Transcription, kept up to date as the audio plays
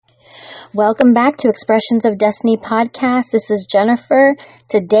Welcome back to Expressions of Destiny podcast. This is Jennifer.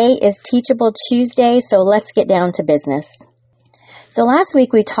 Today is Teachable Tuesday, so let's get down to business. So last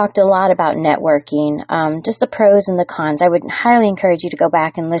week we talked a lot about networking, just the pros and the cons. I would highly encourage you to go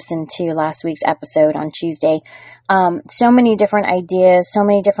back and listen to last week's episode on Tuesday. So many different ideas, so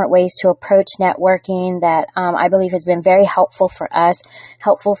many different ways to approach networking that I believe has been very helpful for us,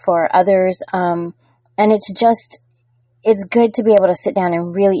 helpful for others, and it's good to be able to sit down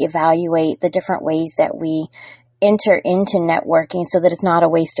and really evaluate the different ways that we enter into networking so that it's not a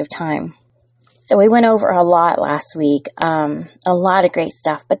waste of time. So we went over a lot last week, a lot of great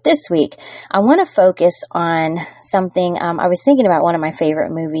stuff. But this week, I want to focus on something. I was thinking about one of my favorite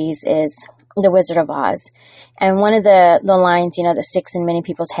movies is The Wizard of Oz. And one of the lines, that sticks in many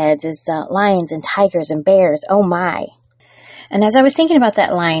people's heads is lions and tigers and bears. Oh my. And as I was thinking about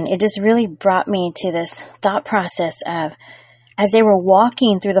that line, it just really brought me to this thought process of, as they were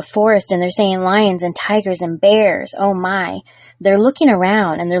walking through the forest and they're saying lions and tigers and bears, oh my, they're looking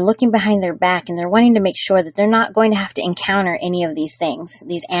around and they're looking behind their back and they're wanting to make sure that they're not going to have to encounter any of these things,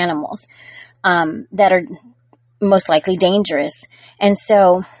 these animals, that are most likely dangerous. And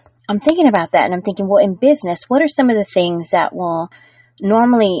so I'm thinking about that and I'm thinking, well, in business, what are some of the things that will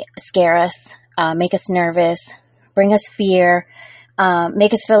normally scare us, make us nervous, bring us fear,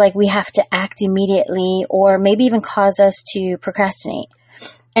 make us feel like we have to act immediately, or maybe even cause us to procrastinate.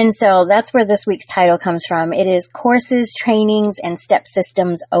 And so that's where this week's title comes from. It is Courses, Trainings, and Step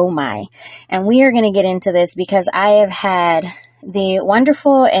Systems, Oh My. And we are going to get into this because I have had the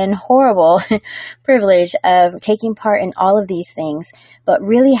wonderful and horrible privilege of taking part in all of these things, but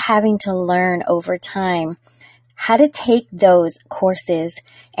really having to learn over time how to take those courses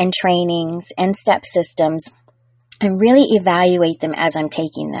and trainings and step systems and really evaluate them as I'm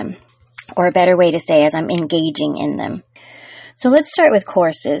taking them, or a better way to say, as I'm engaging in them. So let's start with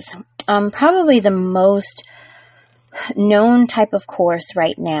courses. Probably the most known type of course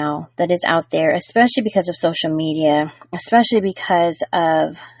right now that is out there, especially because of social media, especially because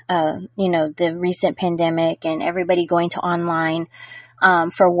of, the recent pandemic and everybody going to online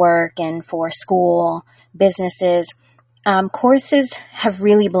for work and for school, businesses, courses have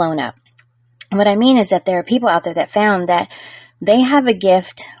really blown up. What I mean is that there are people out there that found that they have a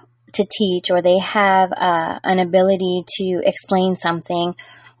gift to teach, or they have an ability to explain something,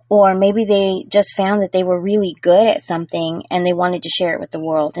 or maybe they just found that they were really good at something and they wanted to share it with the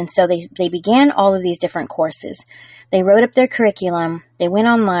world. And so they began all of these different courses. They wrote up their curriculum, they went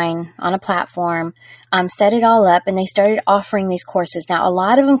online on a platform, set it all up, and they started offering these courses. Now, a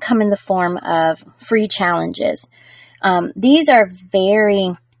lot of them come in the form of free challenges. These are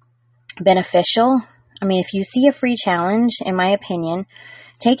very beneficial. I mean, if you see a free challenge, in my opinion,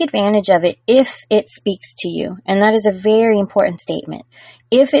 take advantage of it if it speaks to you. And that is a very important statement.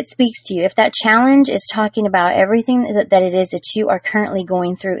 If it speaks to you, if that challenge is talking about everything that it is that you are currently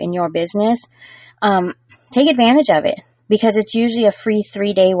going through in your business, take advantage of it, because it's usually a free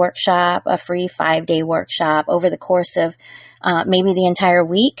 3-day workshop, a free 5-day workshop over the course of maybe the entire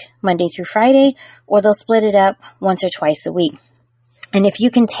week, Monday through Friday, or they'll split it up once or twice a week. And if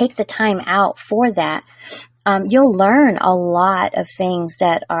you can take the time out for that, you'll learn a lot of things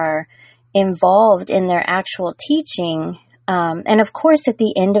that are involved in their actual teaching. And of course, at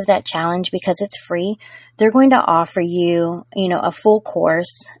the end of that challenge, because it's free, they're going to offer you, a full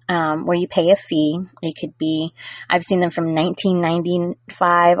course where you pay a fee. It could be, I've seen them from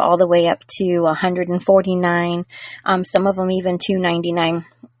 $19.95 all the way up to $149. Some of them even $299.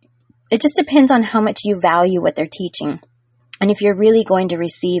 It just depends on how much you value what they're teaching. And if you're really going to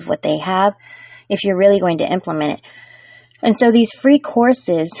receive what they have, if you're really going to implement it. And so these free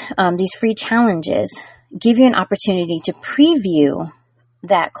courses, these free challenges, give you an opportunity to preview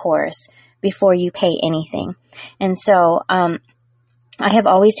that course before you pay anything. And so I have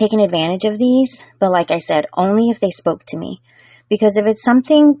always taken advantage of these, but like I said, only if they spoke to me. Because if it's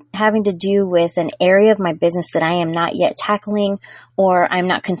something having to do with an area of my business that I am not yet tackling, or I'm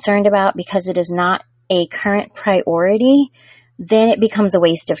not concerned about because it is not a current priority, then it becomes a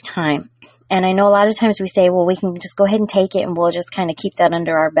waste of time. And I know a lot of times we say, well, we can just go ahead and take it and we'll just kind of keep that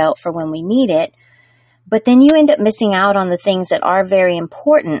under our belt for when we need it. But then you end up missing out on the things that are very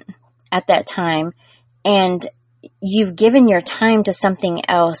important at that time. And you've given your time to something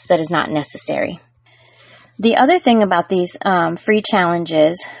else that is not necessary. The other thing about these free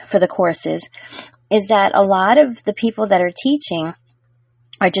challenges for the courses is that a lot of the people that are teaching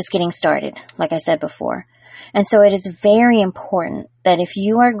are just getting started, like I said before. And so it is very important that if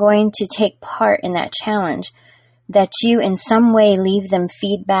you are going to take part in that challenge, that you in some way leave them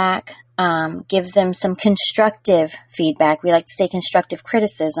feedback, give them some constructive feedback. We like to say constructive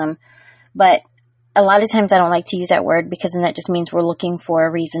criticism, But a lot of times I don't like to use that word because then that just means we're looking for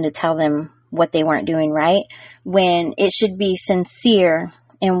a reason to tell them what they weren't doing right, when it should be sincere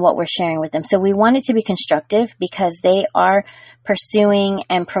in what we're sharing with them. So we want it to be constructive because they are pursuing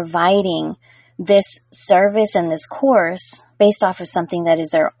and providing this service and this course based off of something that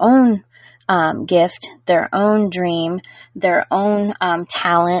is their own gift, their own dream, their own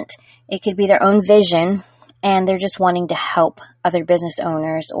talent. It could be their own vision, and they're just wanting to help other business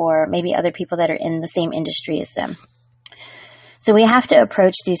owners or maybe other people that are in the same industry as them. So we have to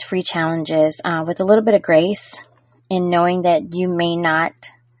approach these free challenges with a little bit of grace, in knowing that you may not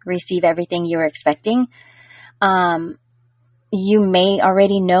receive everything you were expecting. You may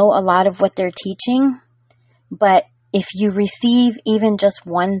already know a lot of what they're teaching, but if you receive even just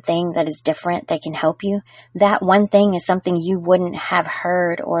one thing that is different that can help you, that one thing is something you wouldn't have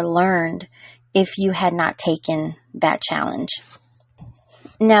heard or learned if you had not taken that challenge.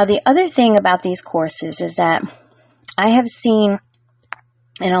 Now, the other thing about these courses is that I have seen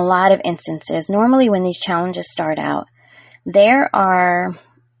in a lot of instances, normally when these challenges start out, there are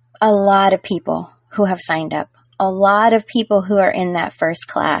a lot of people who have signed up, a lot of people who are in that first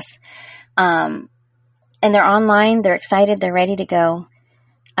class, and they're online, they're excited, they're ready to go.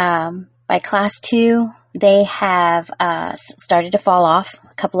 By class 2, they have started to fall off.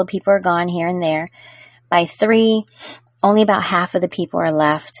 A couple of people are gone here and there. By 3, only about half of the people are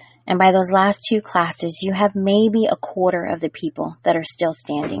left. And by those last 2 classes, you have maybe a quarter of the people that are still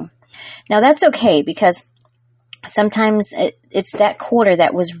standing. Now that's okay, because sometimes it's that quarter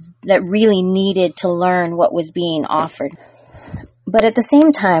that really needed to learn what was being offered. But at the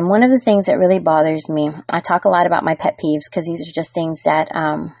same time, one of the things that really bothers me, I talk a lot about my pet peeves because these are just things that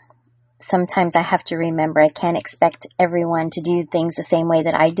sometimes I have to remember. I can't expect everyone to do things the same way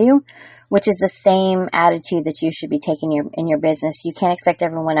that I do, which is the same attitude that you should be taking in your business. You can't expect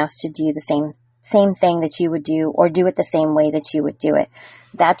everyone else to do the same thing that you would do, or do it the same way that you would do it.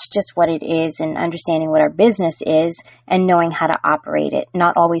 That's just what it is, and understanding what our business is and knowing how to operate it,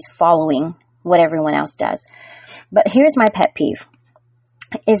 not always following what everyone else does. But here's my pet peeve,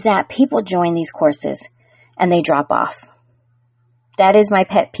 is that people join these courses and they drop off. That is my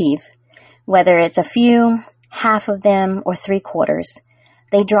pet peeve. Whether it's a few, half of them, or 3/4,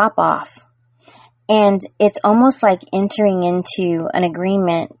 they drop off. And it's almost like entering into an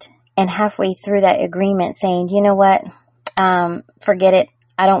agreement and halfway through that agreement saying, you know what, forget it.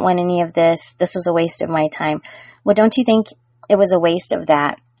 I don't want any of this. This was a waste of my time. Well, don't you think it was a waste of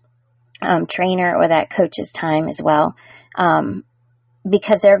that trainer or that coach's time as well?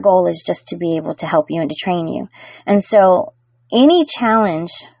 Because their goal is just to be able to help you and to train you. And so any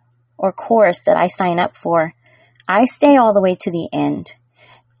challenge or course that I sign up for, I stay all the way to the end.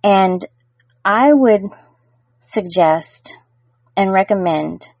 And I would suggest and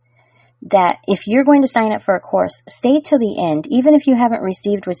recommend that if you're going to sign up for a course, stay till the end. Even if you haven't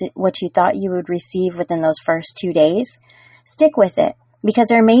received what you thought you would receive within those first 2 days, stick with it, because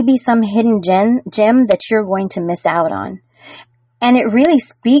there may be some hidden gem that you're going to miss out on. And it really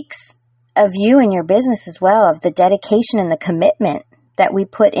speaks of you and your business as well, of the dedication and the commitment that we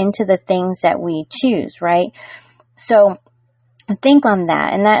put into the things that we choose, right? So think on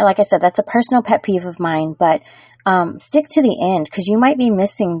that. And that, like I said, that's a personal pet peeve of mine, but stick to the end, because you might be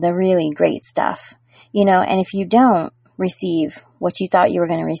missing the really great stuff, and if you don't receive what you thought you were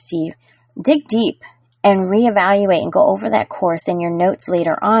going to receive, dig deep and reevaluate and go over that course in your notes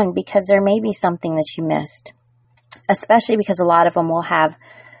later on, because there may be something that you missed, especially because a lot of them will have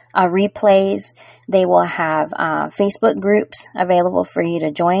replays. They will have Facebook groups available for you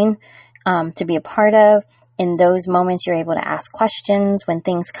to join, to be a part of. In those moments, you're able to ask questions. When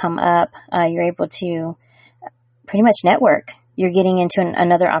things come up, you're able to pretty much network. You're getting into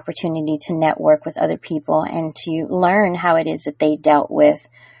another opportunity to network with other people and to learn how it is that they dealt with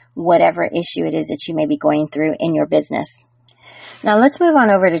whatever issue it is that you may be going through in your business. Now let's move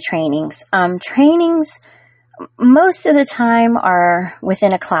on over to trainings. Trainings most of the time are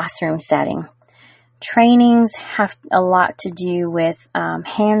within a classroom setting. Trainings have a lot to do with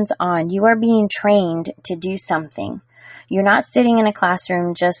hands-on. You are being trained to do something. You're not sitting in a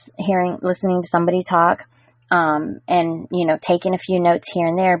classroom just listening to somebody talk, and taking a few notes here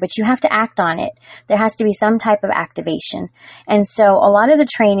and there, but you have to act on it. There has to be some type of activation. And so a lot of the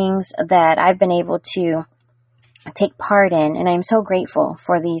trainings that I've been able to take part in, and I'm so grateful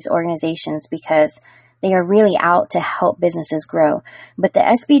for these organizations because they are really out to help businesses grow. But the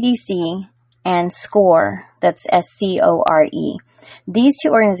SBDC and SCORE, that's SCORE, these 2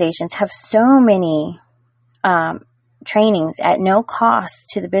 organizations have so many trainings at no cost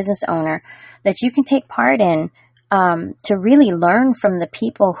to the business owner that you can take part in to really learn from the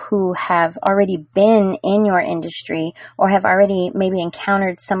people who have already been in your industry or have already maybe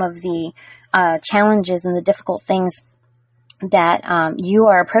encountered some of the challenges and the difficult things that you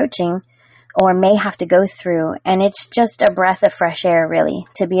are approaching or may have to go through. And it's just a breath of fresh air, really,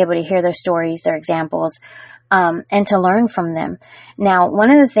 to be able to hear their stories, their examples, and to learn from them. Now,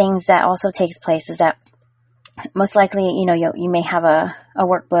 one of the things that also takes place is that most likely, you may have a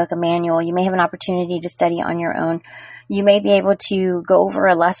workbook, a manual. You may have an opportunity to study on your own. You may be able to go over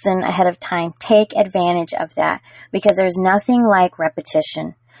a lesson ahead of time. Take advantage of that, because there's nothing like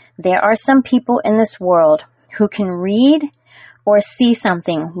repetition. There are some people in this world who can read or see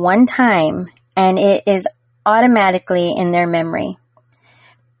something one time and it is automatically in their memory.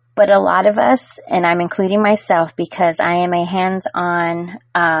 But a lot of us, and I'm including myself because I am a hands-on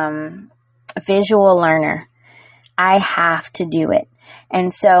visual learner, I have to do it.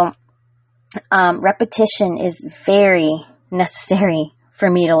 And so repetition is very necessary for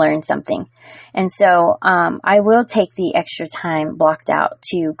me to learn something. And so I will take the extra time blocked out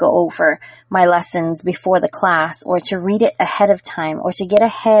to go over my lessons before the class, or to read it ahead of time, or to get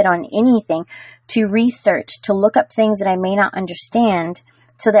ahead on anything, to research, to look up things that I may not understand,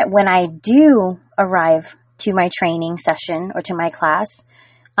 so that when I do arrive to my training session or to my class,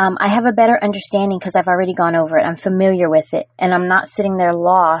 I have a better understanding because I've already gone over it. I'm familiar with it, and I'm not sitting there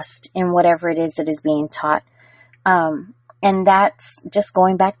lost in whatever it is that is being taught. And that's just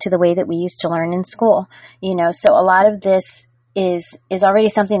going back to the way that we used to learn in school. So a lot of this is already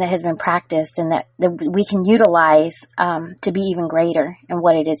something that has been practiced and that we can utilize to be even greater in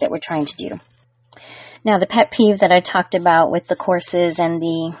what it is that we're trying to do. Now, the pet peeve that I talked about with the courses and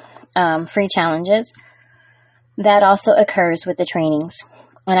the free challenges, that also occurs with the trainings.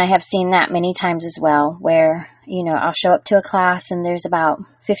 And I have seen that many times as well, where, I'll show up to a class and there's about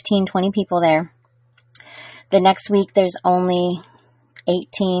 15, 20 people there. The next week, there's only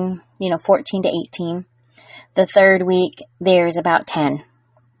 18, 14 to 18. The third week, there's about 10.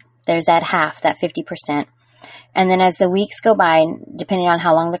 There's that half, that 50%. And then as the weeks go by, depending on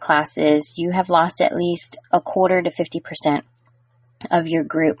how long the class is, you have lost at least a quarter to 50% of your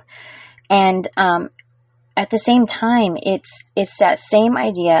group. And at the same time, it's that same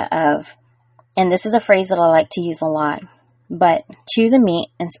idea of, and this is a phrase that I like to use a lot, but chew the meat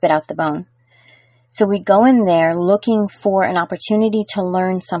and spit out the bone. So we go in there looking for an opportunity to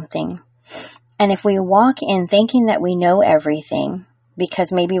learn something. And if we walk in thinking that we know everything,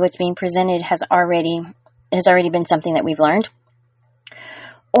 because maybe what's being presented has already been something that we've learned,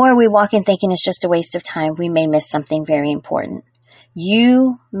 or we walk in thinking it's just a waste of time, we may miss something very important.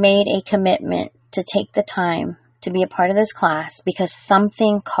 You made a commitment to take the time to be a part of this class because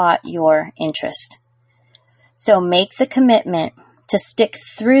something caught your interest. So make the commitment to stick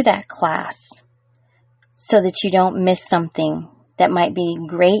through that class so that you don't miss something that might be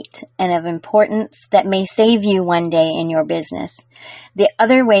great and of importance that may save you one day in your business. The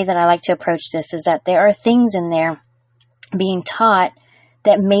other way that I like to approach this is that there are things in there being taught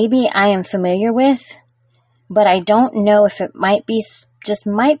that maybe I am familiar with, but I don't know if it might be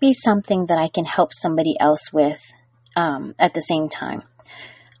something that I can help somebody else with at the same time.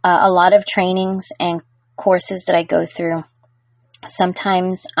 A lot of trainings and courses that I go through,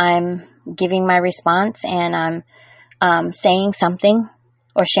 sometimes I'm giving my response and I'm saying something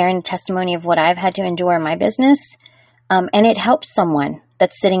or sharing a testimony of what I've had to endure in my business, and it helps someone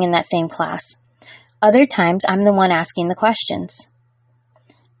that's sitting in that same class. Other times, I'm the one asking the questions.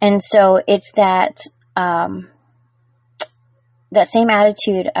 And so it's that same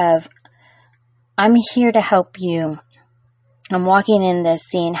attitude of, I'm here to help you. I'm walking in this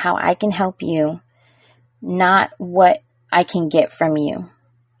seeing how I can help you, not what I can get from you.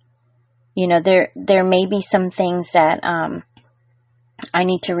 There may be some things that I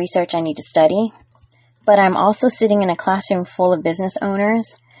need to research, I need to study, but I'm also sitting in a classroom full of business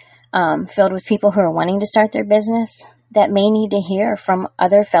owners, filled with people who are wanting to start their business that may need to hear from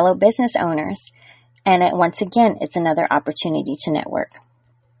other fellow business owners. And once again, it's another opportunity to network.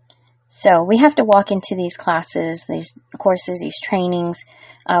 So we have to walk into these classes, these courses, these trainings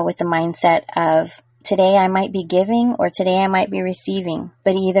with the mindset of, today I might be giving or today I might be receiving,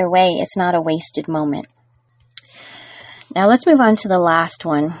 but either way, it's not a wasted moment. Now let's move on to the last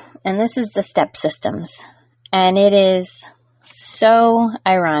one, and this is the step systems. And it is so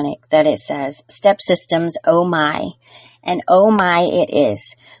ironic that it says step systems, oh my, and oh my it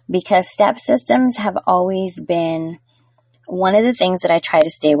is, because step systems have always been one of the things that I try to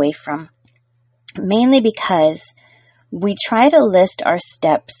stay away from, mainly because we try to list our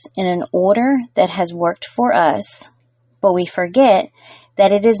steps in an order that has worked for us, but we forget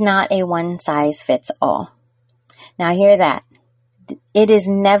that it is not a one-size-fits-all. Now hear that. It is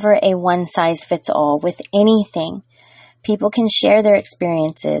never a one size fits all with anything. People can share their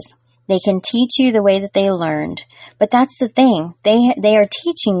experiences. They can teach you the way that they learned. But that's the thing. They are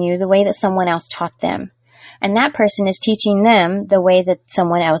teaching you the way that someone else taught them. And that person is teaching them the way that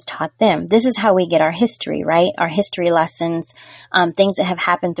someone else taught them. This is how we get our history, right? Our history lessons, things that have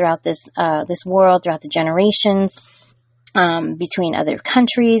happened throughout this world, throughout the generations, between other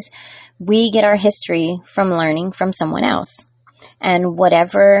countries. We get our history from learning from someone else. And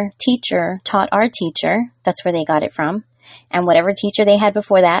whatever teacher taught our teacher, that's where they got it from. And whatever teacher they had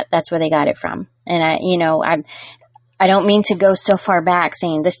before that, that's where they got it from. And I don't mean to go so far back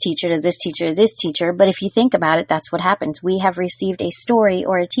saying this teacher to this teacher to this teacher, but if you think about it, that's what happens. We have received a story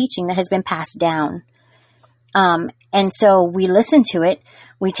or a teaching that has been passed down. And so we listen to it,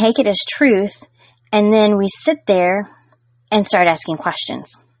 we take it as truth, and then we sit there and start asking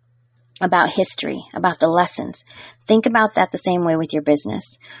questions about history, about the lessons. Think about that the same way with your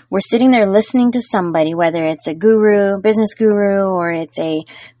business. We're sitting there listening to somebody, whether it's a guru, business guru, or it's a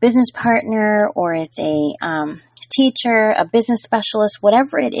business partner, or it's a teacher, a business specialist,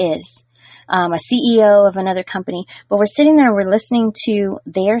 whatever it is, a CEO of another company. But we're sitting there and we're listening to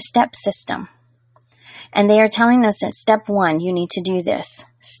their step system. And they are telling us that step 1, you need to do this.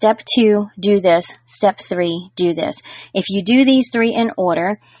 Step 2, do this. Step 3, do this. If you do these 3 in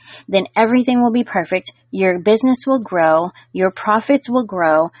order, then everything will be perfect. Your business will grow. Your profits will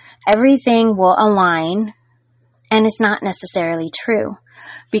grow. Everything will align. And it's not necessarily true.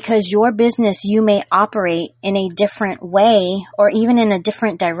 Because your business, you may operate in a different way or even in a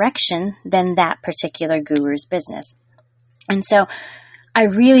different direction than that particular guru's business. And so I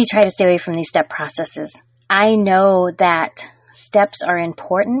really try to stay away from these step processes. I know that steps are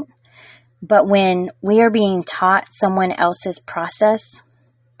important, but when we are being taught someone else's process,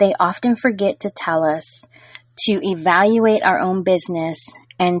 they often forget to tell us to evaluate our own business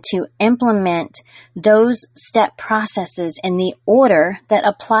and to implement those step processes in the order that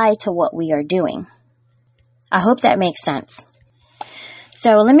apply to what we are doing. I hope that makes sense.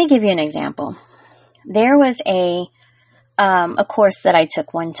 So let me give you an example. There was a course that I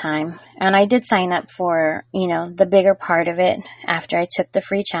took one time, and I did sign up for, the bigger part of it after I took the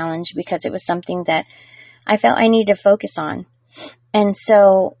free challenge because it was something that I felt I needed to focus on. And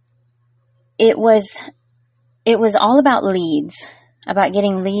so it was all about leads, about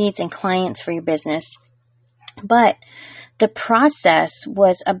getting leads and clients for your business. But the process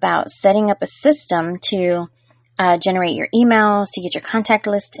was about setting up a system to generate your emails, to get your contact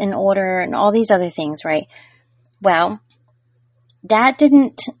list in order, and all these other things, right? Well, that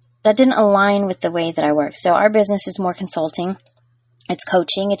didn't align with the way that I work. So our business is more consulting. It's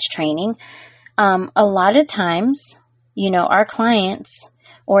coaching. It's training. A lot of times, our clients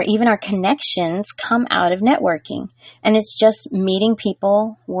or even our connections come out of networking. And it's just meeting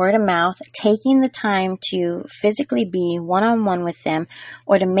people, word of mouth, taking the time to physically be one-on-one with them,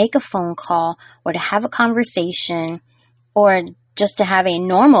 or to make a phone call, or to have a conversation, or just to have a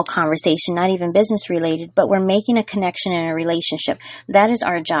normal conversation, not even business related, but we're making a connection in a relationship. That is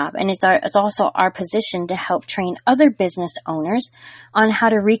our job. And it's also our position to help train other business owners on how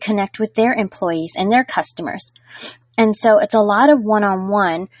to reconnect with their employees and their customers. And so it's a lot of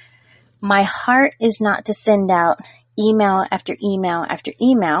one-on-one. My heart is not to send out email after email after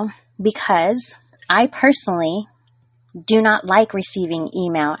email, because I personally do not like receiving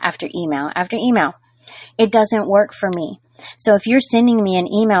email after email after email. It doesn't work for me. So if you're sending me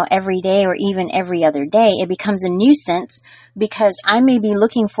an email every day or even every other day, it becomes a nuisance, because I may be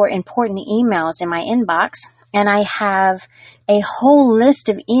looking for important emails in my inbox, and I have a whole list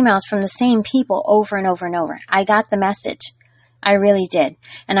of emails from the same people over and over and over. I got the message. I really did.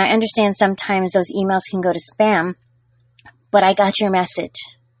 And I understand sometimes those emails can go to spam, but I got your message,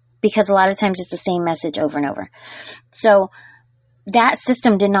 because a lot of times it's the same message over and over. So that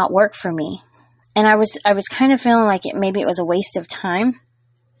system did not work for me. And I was kind of feeling like maybe it was a waste of time.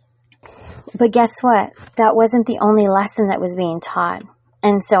 But guess what? That wasn't the only lesson that was being taught.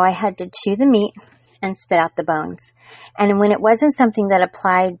 And so I had to chew the meat and spit out the bones. And when it wasn't something that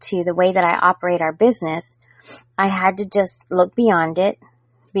applied to the way that I operate our business, I had to just look beyond it,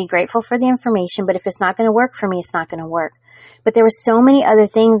 be grateful for the information, but if it's not going to work for me, it's not going to work. But there were so many other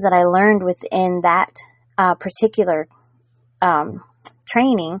things that I learned within that particular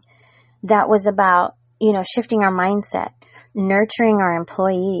training that was about, shifting our mindset, nurturing our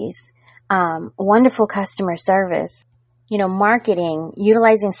employees, wonderful customer service, marketing,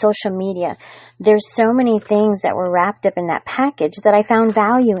 utilizing social media. There's so many things that were wrapped up in that package that I found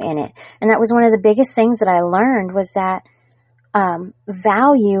value in it. And that was one of the biggest things that I learned, was that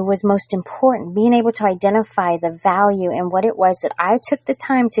value was most important. Being able to identify the value and what it was that I took the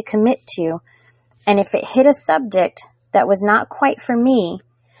time to commit to. And if it hit a subject that was not quite for me,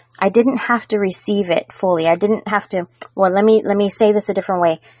 I didn't have to receive it fully. I didn't have to, well, let me say this a different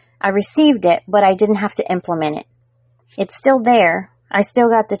way. I received it, but I didn't have to implement it. It's still there. I still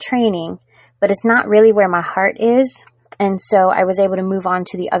got the training, but it's not really where my heart is. And so I was able to move on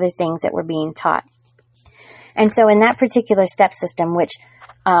to the other things that were being taught. And so in that particular step system, which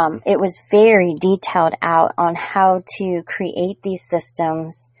it was very detailed out on how to create these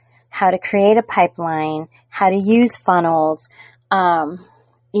systems, how to create a pipeline, how to use funnels, and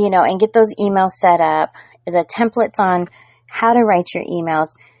get those emails set up, the templates on how to write your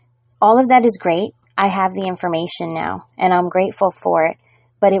emails. All of that is great. I have the information now, and I'm grateful for it.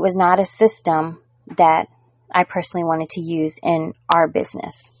 But it was not a system that I personally wanted to use in our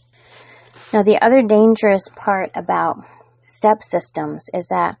business. Now, the other dangerous part about step systems is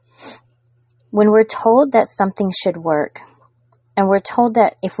that when we're told that something should work, and we're told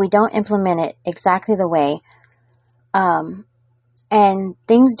that if we don't implement it exactly the way, and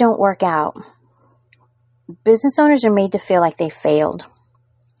things don't work out, business owners are made to feel like they failed.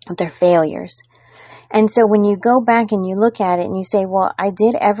 They're failures. And so when you go back and you look at it and you say, well, I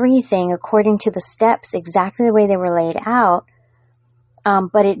did everything according to the steps exactly the way they were laid out,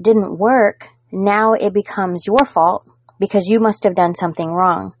 but it didn't work, now it becomes your fault because you must have done something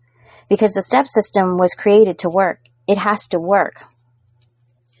wrong. Because the step system was created to work. It has to work.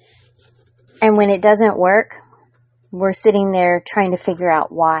 And when it doesn't work, we're sitting there trying to figure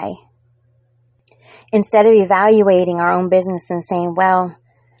out why. Instead of evaluating our own business and saying, well,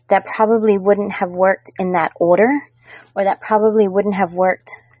 that probably wouldn't have worked in that order, or that probably wouldn't have worked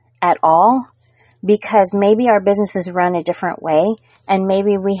at all, because maybe our business is run a different way, and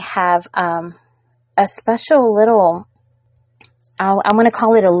maybe we have a special little, I'm going to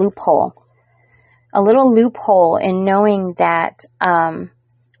call it a loophole in knowing that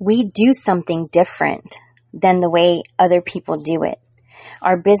we do something different than the way other people do it.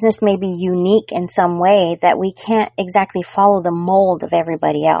 Our business may be unique in some way that we can't exactly follow the mold of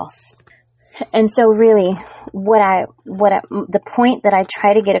everybody else. And so really, the point that I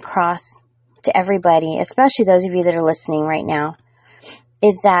try to get across to everybody, especially those of you that are listening right now,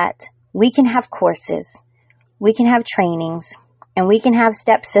 is that we can have courses, we can have trainings, and we can have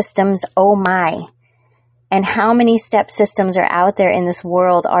step systems, oh my. And how many step systems are out there in this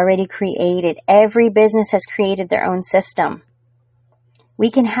world already created? Every business has created their own system. We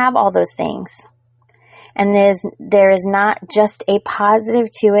can have all those things. And there is not just a positive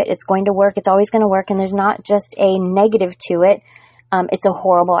to it. It's going to work. It's always going to work. And there's not just a negative to it. It's a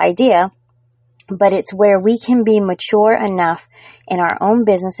horrible idea. But it's where we can be mature enough in our own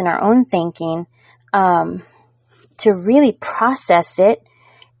business, in our own thinking, to really process it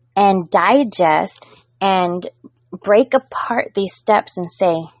and digest and break apart these steps and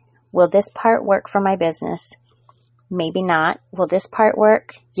say, will this part work for my business? Maybe not. Will this part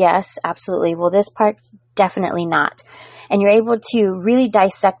work? Yes, absolutely. Will this part? Definitely not. And you're able to really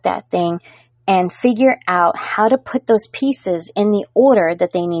dissect that thing and figure out how to put those pieces in the order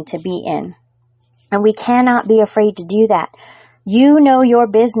that they need to be in. And we cannot be afraid to do that. You know your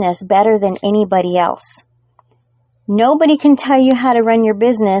business better than anybody else. Nobody can tell you how to run your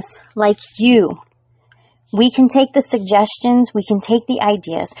business like you. We can take the suggestions, we can take the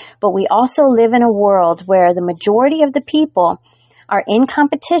ideas, but we also live in a world where the majority of the people are in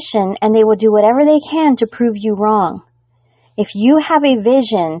competition and they will do whatever they can to prove you wrong. If you have a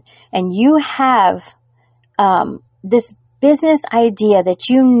vision and you have this business idea that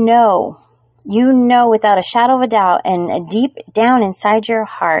you know without a shadow of a doubt and deep down inside your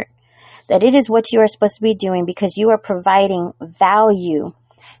heart that it is what you are supposed to be doing because you are providing value.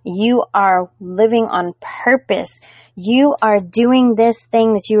 You are living on purpose. You are doing this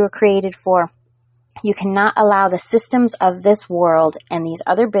thing that you were created for. You cannot allow the systems of this world and these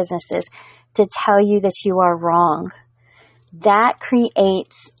other businesses to tell you that you are wrong. That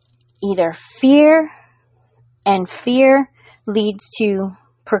creates either fear, and fear leads to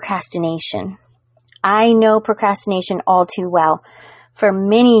procrastination. I know procrastination all too well. For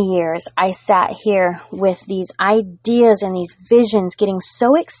many years, I sat here with these ideas and these visions, getting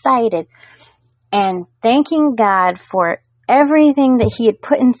so excited and thanking God for everything that He had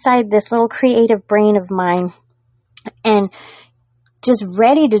put inside this little creative brain of mine, and just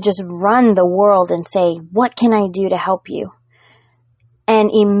ready to just run the world and say, what can I do to help you?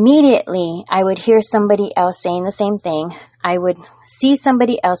 And immediately I would hear somebody else saying the same thing. I would see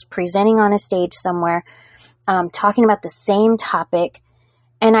somebody else presenting on a stage somewhere, talking about the same topic.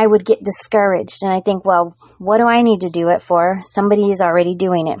 And I would get discouraged. And I think, well, what do I need to do it for? Somebody is already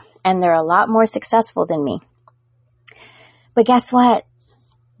doing it. And they're a lot more successful than me. But guess what?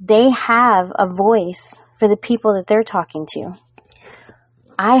 They have a voice for the people that they're talking to.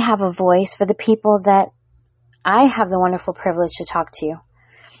 I have a voice for the people that I have the wonderful privilege to talk to.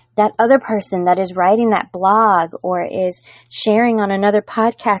 That other person that is writing that blog or is sharing on another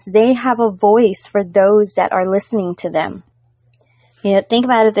podcast, they have a voice for those that are listening to them. You know, think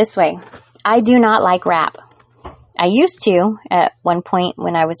about it this way. I do not like rap. I used to at one point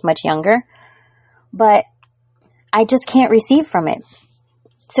when I was much younger, but I just can't receive from it.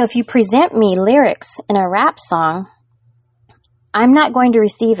 So if you present me lyrics in a rap song, I'm not going to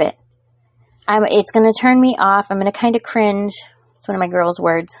receive it. It's going to turn me off. I'm going to kind of cringe. It's one of my girls'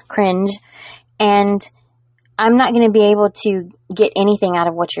 words, cringe. And I'm not going to be able to get anything out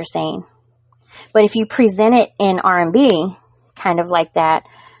of what you're saying. But if you present it in R&B, kind of like that,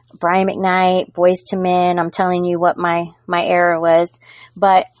 Brian McKnight, Boys to Men, I'm telling you what my era was.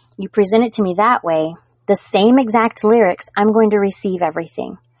 But you present it to me that way, the same exact lyrics, I'm going to receive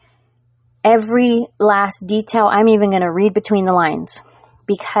everything. Every last detail, I'm even going to read between the lines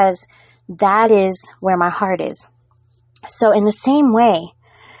because that is where my heart is. So in the same way,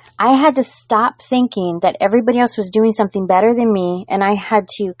 I had to stop thinking that everybody else was doing something better than me, and I had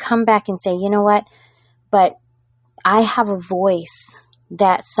to come back and say, you know what, but I have a voice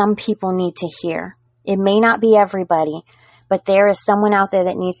that some people need to hear. It may not be everybody, but there is someone out there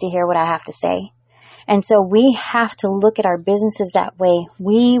that needs to hear what I have to say. And so we have to look at our businesses that way.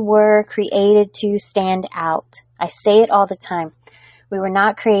 We were created to stand out. I say it all the time. We were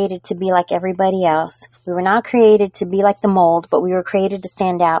not created to be like everybody else. We were not created to be like the mold, but we were created to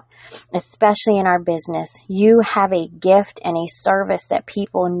stand out, especially in our business. You have a gift and a service that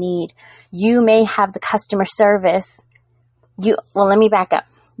people need. You may have the customer service. Let me back up.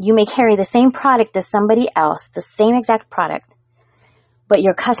 You may carry the same product as somebody else, the same exact product, but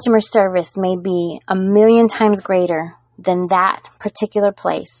your customer service may be 1,000,000 times greater than that particular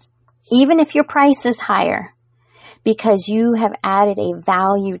place, even if your price is higher, because you have added a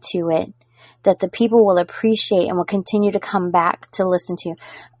value to it that the people will appreciate and will continue to come back to listen to.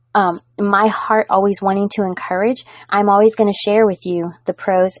 My heart always wanting to encourage, I'm always going to share with you the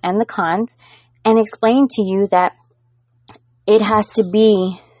pros and the cons and explain to you that it has to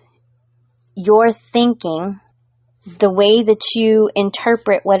be your thinking, the way that you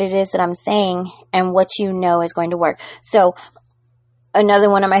interpret what it is that I'm saying and what you know is going to work. So another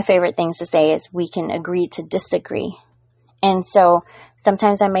one of my favorite things to say is we can agree to disagree. And so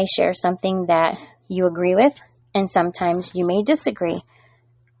sometimes I may share something that you agree with, and sometimes you may disagree.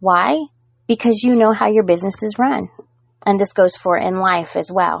 Why? Because you know how your business is run. And this goes for in life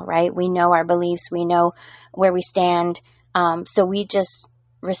as well, right? We know our beliefs. We know where we stand. So we just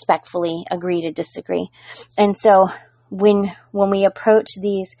respectfully agree to disagree. And so when we approach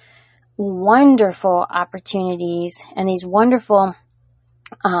these wonderful opportunities and these wonderful,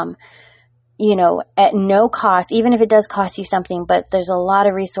 at no cost, even if it does cost you something, but there's a lot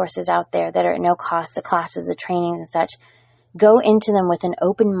of resources out there that are at no cost, the classes, the trainings and such, go into them with an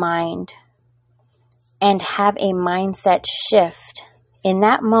open mind and have a mindset shift in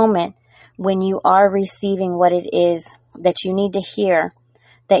that moment when you are receiving what it is that you need to hear,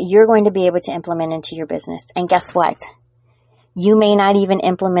 that you're going to be able to implement into your business. And guess what? You may not even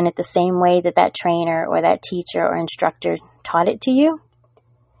implement it the same way that trainer or that teacher or instructor taught it to you.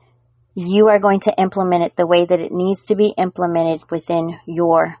 You are going to implement it the way that it needs to be implemented within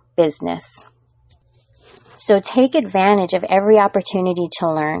your business. So take advantage of every opportunity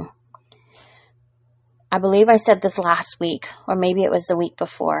to learn. I believe I said this last week, or maybe it was the week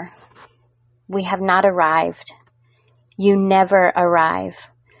before. We have not arrived. You never arrive.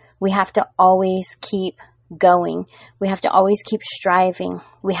 We have to always keep going. We have to always keep striving.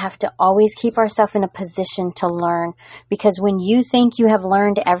 We have to always keep ourselves in a position to learn, because when you think you have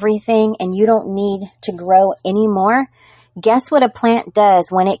learned everything and you don't need to grow anymore, guess what a plant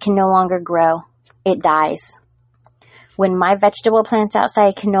does when it can no longer grow? It dies. When my vegetable plants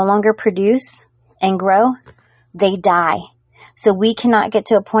outside can no longer produce and grow, they die. So we cannot get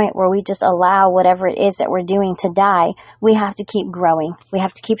to a point where we just allow whatever it is that we're doing to die. We have to keep growing. We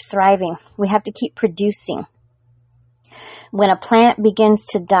have to keep thriving. We have to keep producing. When a plant begins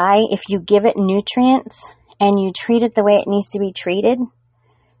to die, if you give it nutrients and you treat it the way it needs to be treated,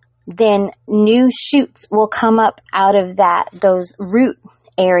 then new shoots will come up out of those root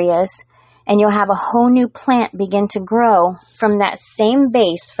areas, and you'll have a whole new plant begin to grow from that same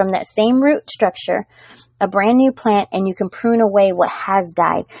base, from that same root structure, a brand new plant and you can prune away what has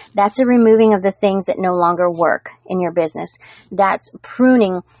died. That's a removing of the things that no longer work in your business. That's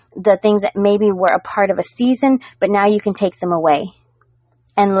pruning the things that maybe were a part of a season, but now you can take them away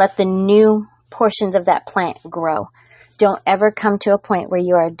and let the new portions of that plant grow. Don't ever come to a point where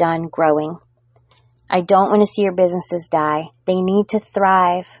you are done growing. I don't want to see your businesses die. They need to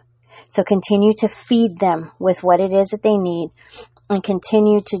thrive. So continue to feed them with what it is that they need and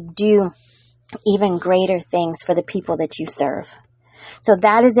continue to do even greater things for the people that you serve. So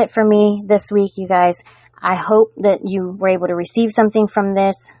that is it for me this week, you guys. I hope that you were able to receive something from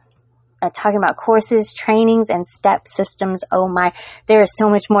this. Talking about courses, trainings, and step systems. Oh my, there is so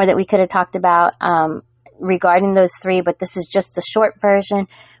much more that we could have talked about regarding those three, but this is just the short version.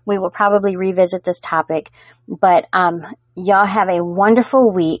 We will probably revisit this topic. But y'all have a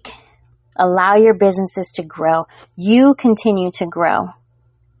wonderful week. Allow your businesses to grow. You continue to grow.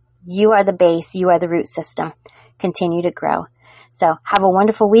 You are the base. You are the root system. Continue to grow. So have a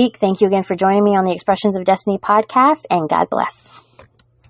wonderful week. Thank you again for joining me on the Expressions of Destiny podcast, and God bless.